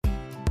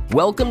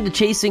Welcome to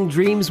Chasing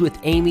Dreams with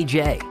Amy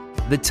J.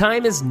 The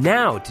time is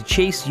now to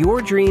chase your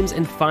dreams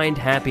and find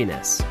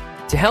happiness.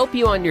 To help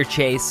you on your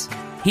chase,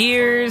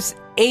 here's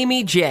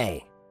Amy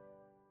J.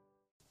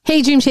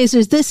 Hey, Dream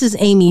Chasers, this is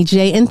Amy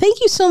J, and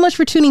thank you so much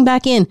for tuning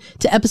back in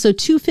to episode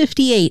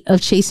 258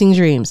 of Chasing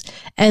Dreams.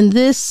 And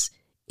this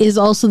is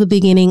also the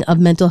beginning of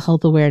Mental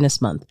Health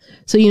Awareness Month.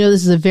 So,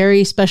 this is a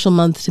very special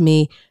month to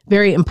me,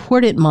 very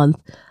important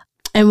month,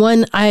 and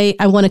one I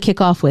want to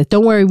kick off with.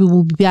 Don't worry, we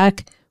will be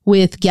back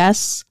with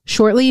guests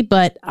shortly,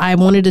 but I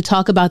wanted to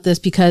talk about this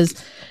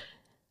because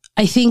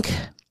I think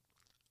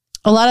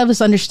a lot of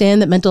us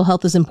understand that mental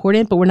health is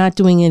important, but we're not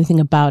doing anything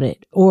about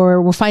it, or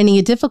we're finding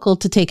it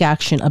difficult to take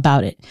action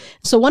about it.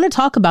 So I want to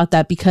talk about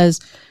that because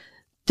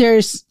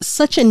there's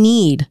such a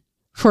need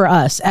for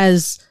us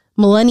as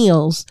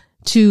millennials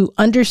to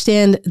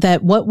understand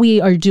that what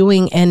we are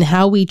doing and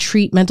how we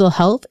treat mental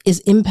health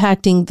is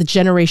impacting the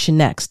generation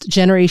next,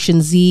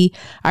 Generation Z,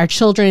 our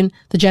children,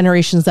 the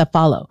generations that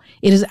follow.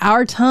 It is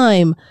our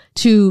time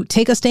to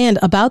take a stand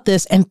about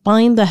this and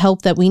find the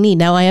help that we need.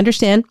 Now, I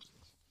understand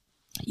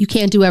you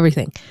can't do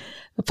everything.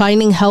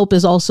 Finding help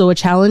is also a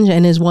challenge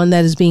and is one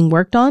that is being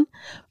worked on.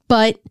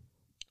 But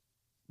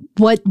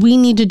what we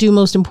need to do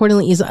most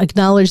importantly is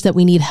acknowledge that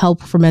we need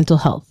help for mental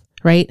health.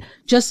 Right?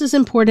 Just as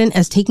important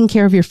as taking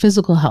care of your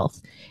physical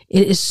health,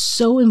 it is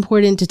so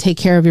important to take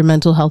care of your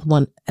mental health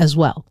one as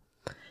well.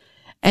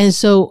 And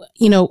so,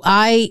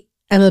 I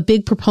am a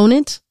big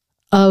proponent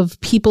of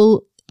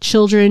people,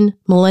 children,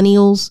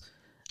 millennials,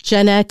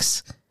 Gen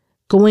X,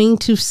 going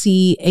to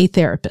see a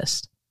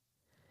therapist.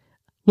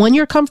 One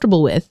you're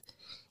comfortable with.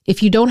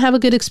 If you don't have a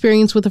good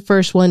experience with the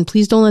first one,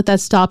 please don't let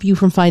that stop you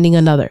from finding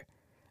another.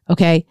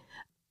 Okay?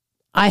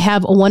 I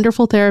have a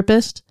wonderful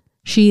therapist.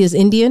 She is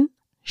Indian.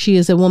 She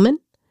is a woman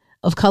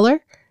of color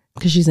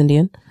because she's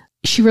Indian.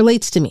 She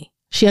relates to me.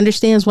 She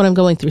understands what I'm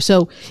going through.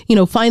 So,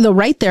 find the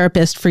right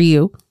therapist for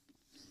you,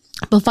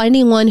 but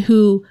finding one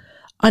who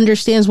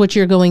understands what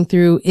you're going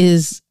through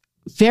is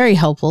very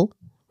helpful,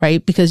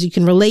 right? Because you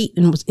can relate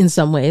in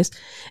some ways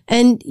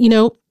and,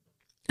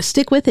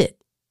 stick with it.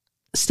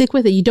 Stick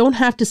with it. You don't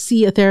have to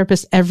see a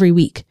therapist every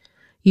week.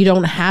 You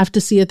don't have to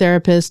see a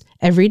therapist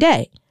every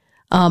day.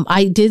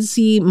 I did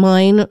see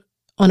mine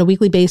on a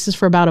weekly basis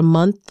for about a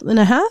month and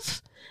a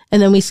half.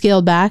 And then we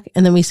scaled back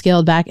and then we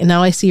scaled back. And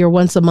now I see her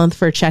once a month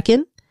for a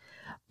check-in.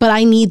 But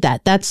I need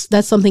that. That's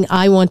something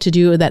I want to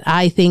do that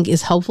I think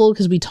is helpful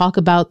because we talk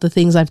about the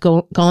things I've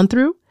gone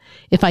through.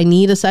 If I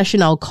need a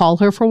session, I'll call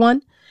her for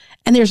one.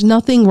 And there's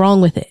nothing wrong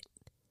with it.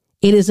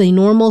 It is a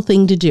normal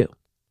thing to do.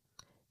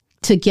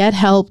 To get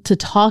help, to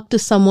talk to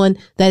someone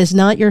that is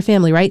not your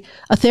family, right?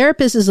 A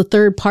therapist is a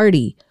third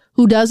party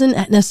who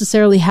doesn't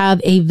necessarily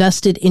have a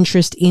vested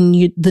interest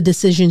in the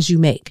decisions you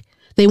make.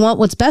 They want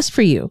what's best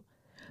for you,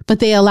 but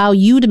they allow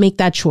you to make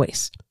that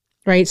choice,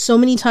 right? So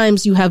many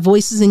times you have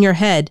voices in your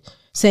head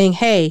saying,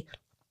 hey,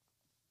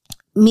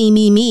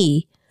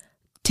 me,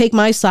 take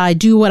my side,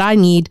 do what I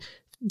need,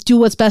 do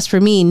what's best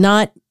for me,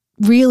 not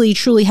really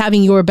truly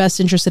having your best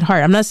interest at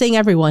heart. I'm not saying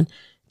everyone,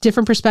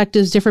 different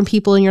perspectives, different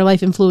people in your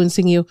life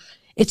influencing you.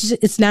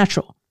 It's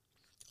natural.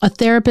 A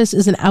therapist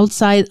is an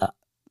outside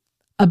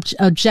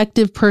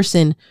objective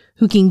person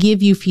who can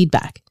give you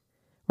feedback,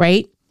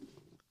 right?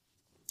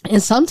 And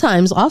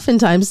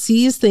oftentimes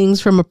sees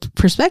things from a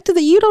perspective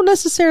that you don't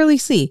necessarily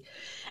see.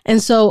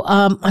 And so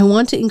I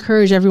want to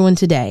encourage everyone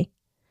today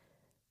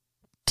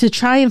to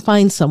try and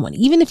find someone,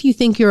 even if you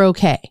think you're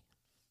okay.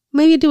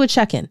 Maybe do a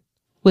check-in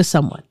with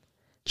someone.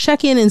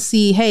 Check in and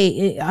see,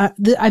 hey,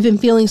 I've been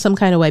feeling some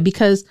kind of way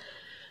because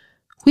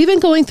we've been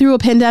going through a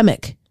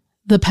pandemic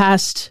the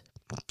past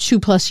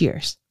 2+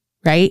 years,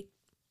 right?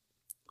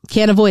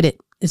 Can't avoid it.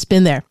 It's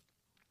been there.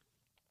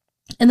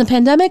 And the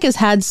pandemic has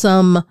had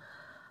some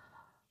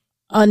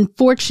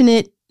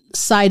unfortunate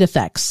side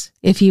effects,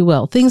 if you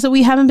will, things that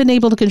we haven't been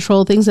able to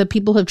control, things that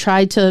people have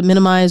tried to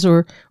minimize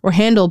or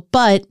handle.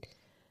 But,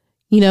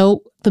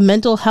 the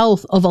mental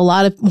health of a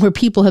lot of more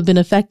people have been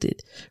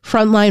affected.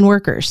 Frontline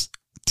workers,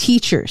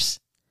 teachers,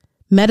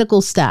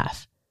 medical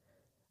staff,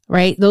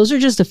 right? Those are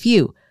just a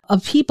few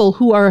of people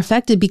who are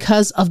affected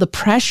because of the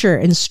pressure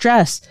and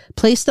stress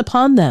placed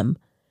upon them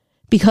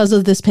because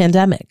of this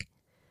pandemic.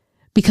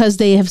 Because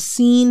they have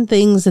seen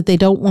things that they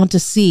don't want to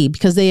see,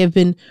 because they have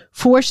been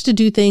forced to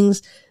do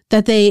things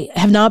that they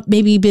have not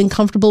maybe been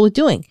comfortable with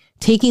doing,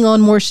 taking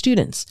on more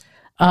students,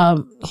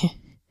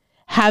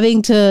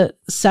 having to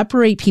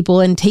separate people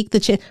and take the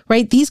chance,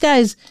 right? These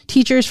guys,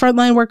 teachers,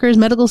 frontline workers,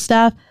 medical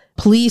staff,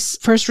 police,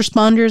 first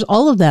responders,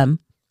 all of them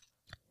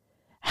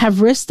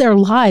have risked their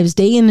lives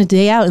day in and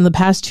day out in the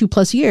past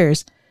 2+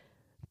 years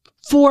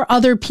for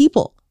other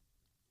people.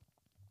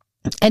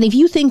 And if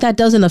you think that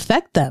doesn't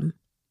affect them,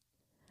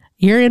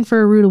 you're in for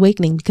a rude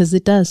awakening because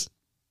it does.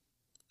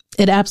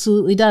 It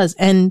absolutely does.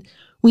 And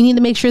we need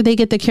to make sure they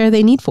get the care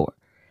they need for.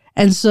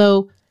 And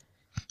so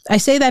I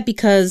say that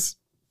because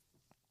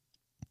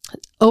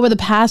over the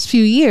past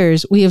few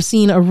years, we have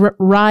seen a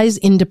rise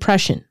in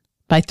depression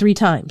by 3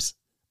 times,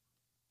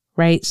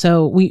 right?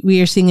 So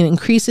we are seeing an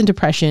increase in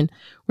depression.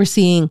 We're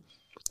seeing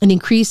an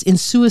increase in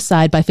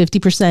suicide by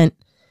 50%.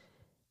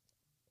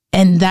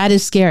 And that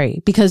is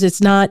scary because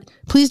it's not,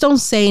 please don't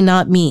say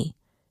not me,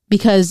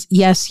 because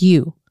yes,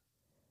 you.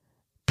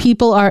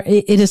 People are,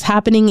 it is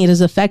happening. It is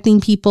affecting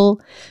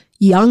people,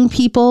 young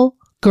people,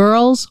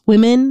 girls,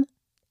 women.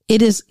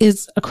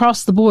 It's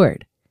across the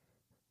board,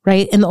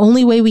 right? And the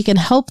only way we can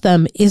help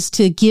them is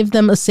to give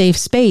them a safe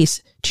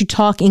space to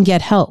talk and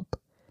get help,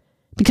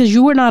 because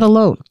you are not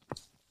alone.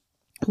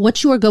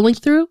 What you are going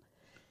through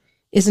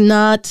is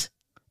not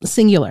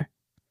singular.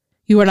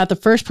 You are not the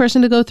first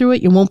person to go through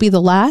it. You won't be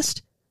the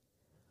last.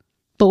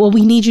 But what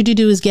we need you to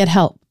do is get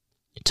help.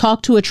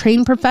 Talk to a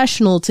trained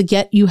professional to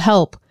get you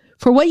help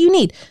for what you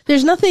need.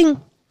 There's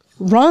nothing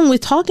wrong with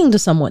talking to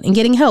someone and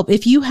getting help.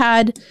 If you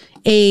had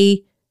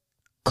a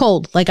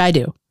cold like I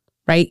do,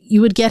 right?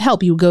 You would get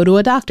help. You would go to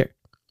a doctor.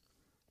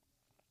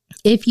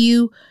 If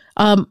you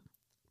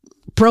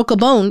broke a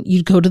bone,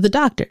 you'd go to the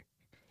doctor.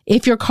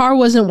 If your car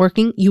wasn't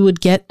working, you would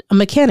get a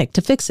mechanic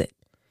to fix it.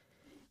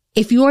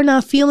 If you are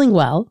not feeling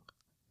well,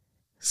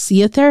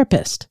 see a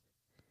therapist.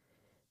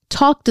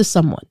 Talk to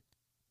someone.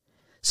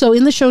 So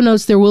in the show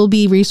notes, there will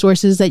be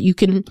resources that you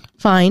can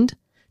find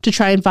to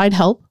try and find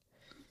help.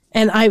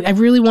 And I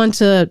really want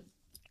to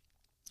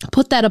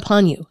put that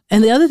upon you.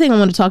 And the other thing I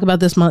want to talk about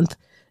this month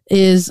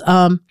is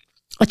a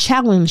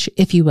challenge,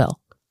 if you will.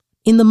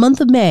 In the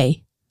month of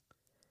May,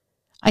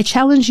 I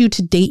challenge you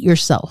to date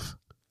yourself.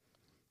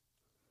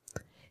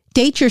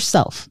 Date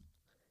yourself,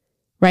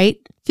 right?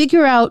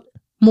 Figure out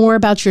more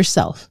about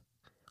yourself.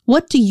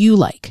 What do you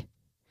like?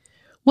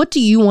 What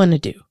do you want to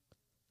do?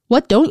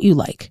 What don't you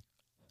like?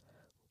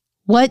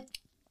 What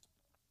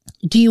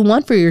do you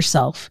want for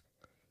yourself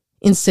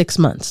in 6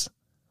 months?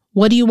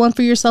 What do you want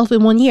for yourself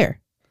in 1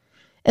 year?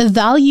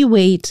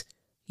 Evaluate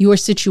your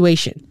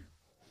situation.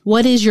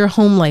 What is your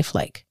home life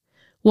like?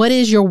 What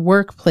is your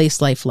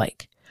workplace life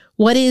like?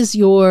 What is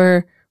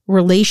your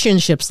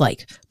relationships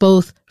like?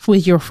 Both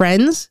with your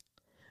friends,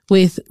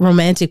 with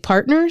romantic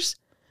partners,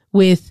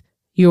 with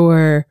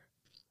your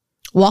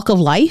walk of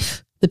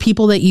life, the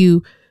people that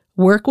you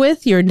work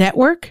with, your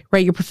network,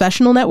 right? Your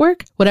professional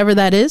network, whatever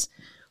that is.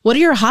 What are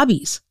your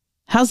hobbies?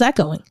 How's that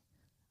going?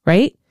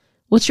 Right?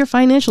 What's your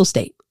financial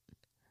state?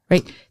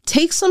 Right?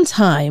 Take some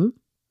time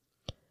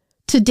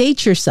to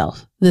date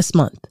yourself this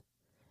month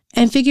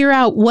and figure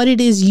out what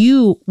it is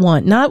you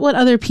want, not what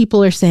other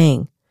people are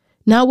saying,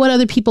 not what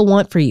other people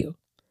want for you.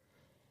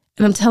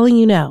 And I'm telling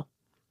you now,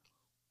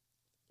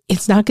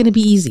 it's not going to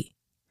be easy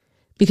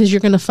because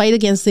you're going to fight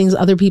against things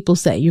other people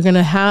say. You're going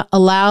to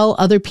allow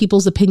other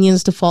people's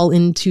opinions to fall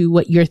into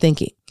what you're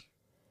thinking.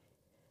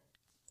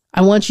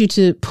 I want you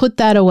to put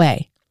that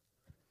away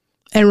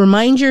and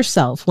remind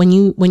yourself when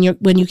you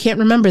can't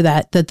remember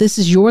that this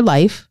is your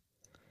life.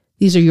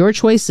 These are your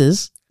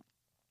choices.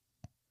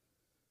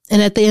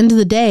 And at the end of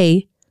the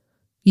day,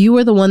 you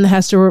are the one that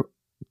has to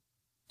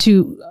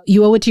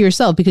you owe it to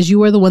yourself because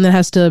you are the one that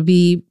has to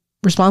be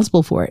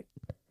responsible for it.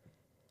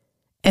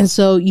 And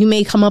so you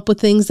may come up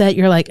with things that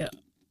you're like,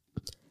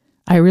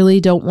 I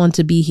really don't want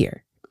to be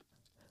here.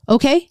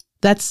 Okay,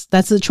 that's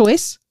a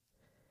choice.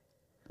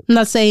 I'm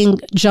not saying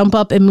jump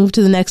up and move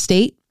to the next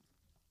state.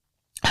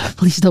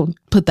 Please don't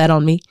put that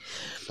on me.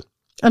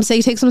 I'm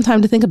saying take some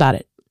time to think about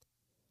it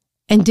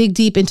and dig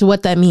deep into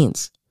what that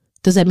means.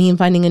 Does that mean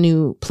finding a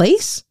new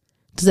place?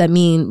 Does that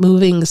mean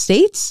moving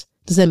states?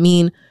 Does that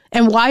mean,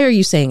 and why are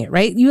you saying it,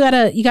 right? You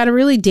gotta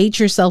really date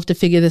yourself to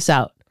figure this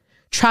out.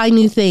 Try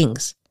new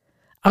things.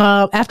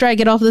 After I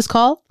get off this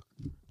call,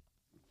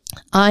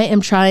 I am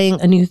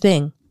trying a new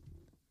thing.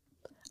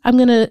 I'm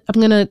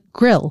gonna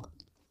grill.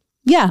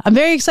 Yeah, I'm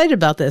very excited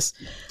about this.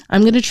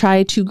 I'm going to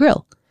try to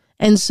grill.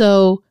 And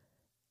so,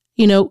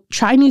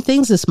 try new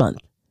things this month.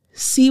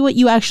 See what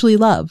you actually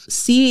love.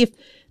 See if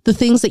the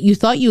things that you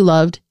thought you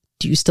loved,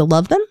 do you still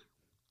love them?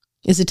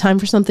 Is it time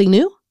for something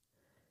new?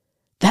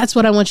 That's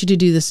what I want you to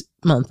do this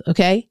month,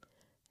 okay?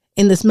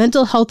 In this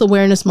mental health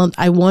awareness month,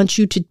 I want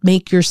you to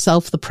make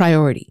yourself the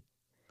priority.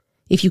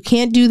 If you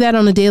can't do that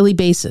on a daily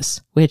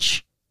basis,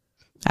 which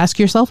ask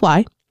yourself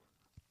why,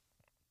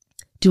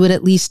 do it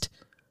at least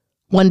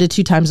 1 to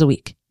 2 times a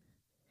week.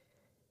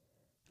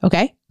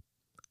 Okay?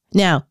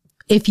 Now,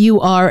 if you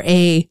are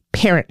a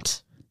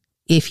parent,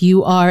 if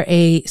you are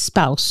a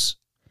spouse,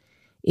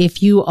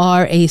 if you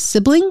are a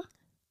sibling,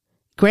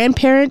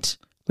 grandparent,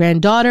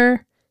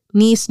 granddaughter,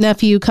 niece,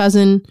 nephew,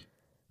 cousin,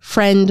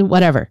 friend,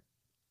 whatever,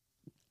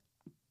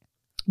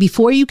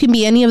 before you can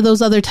be any of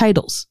those other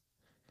titles,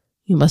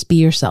 you must be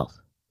yourself.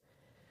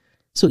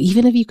 So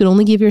even if you could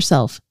only give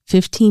yourself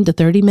 15 to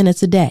 30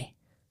 minutes a day,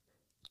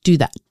 do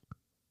that.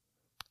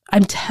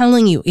 I'm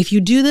telling you, if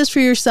you do this for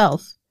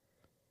yourself,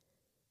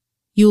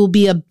 you will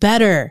be a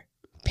better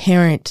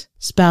parent,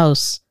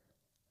 spouse,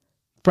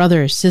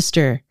 brother,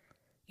 sister,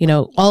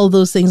 all of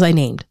those things I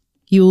named.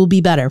 You will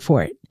be better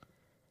for it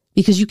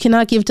because you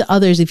cannot give to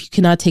others if you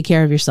cannot take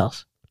care of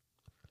yourself.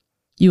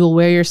 You will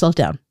wear yourself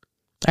down.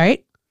 All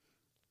right.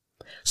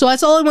 So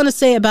that's all I want to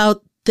say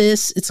about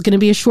this. It's going to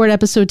be a short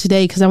episode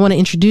today because I want to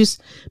introduce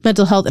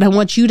mental health and I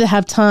want you to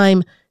have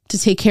time to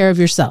take care of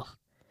yourself.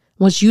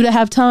 I want you to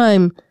have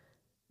time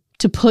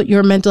to put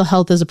your mental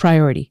health as a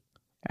priority.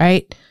 All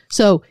right.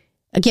 So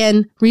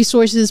again,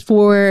 resources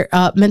for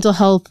mental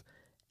health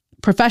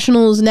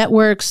professionals,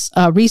 networks,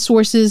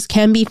 resources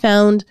can be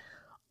found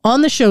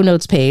on the show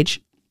notes page.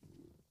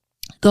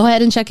 Go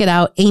ahead and check it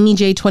out.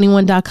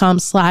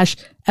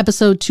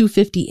 amyj21.com/episode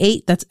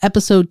 258. That's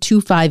episode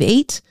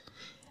 258.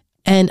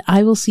 And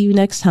I will see you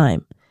next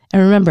time.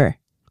 And remember,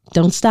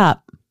 don't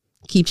stop.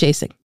 Keep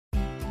chasing.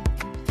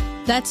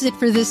 That's it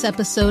for this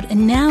episode.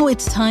 And now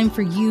it's time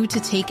for you to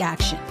take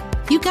action.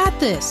 You got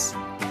this.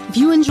 If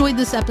you enjoyed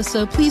this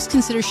episode, please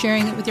consider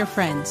sharing it with your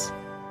friends.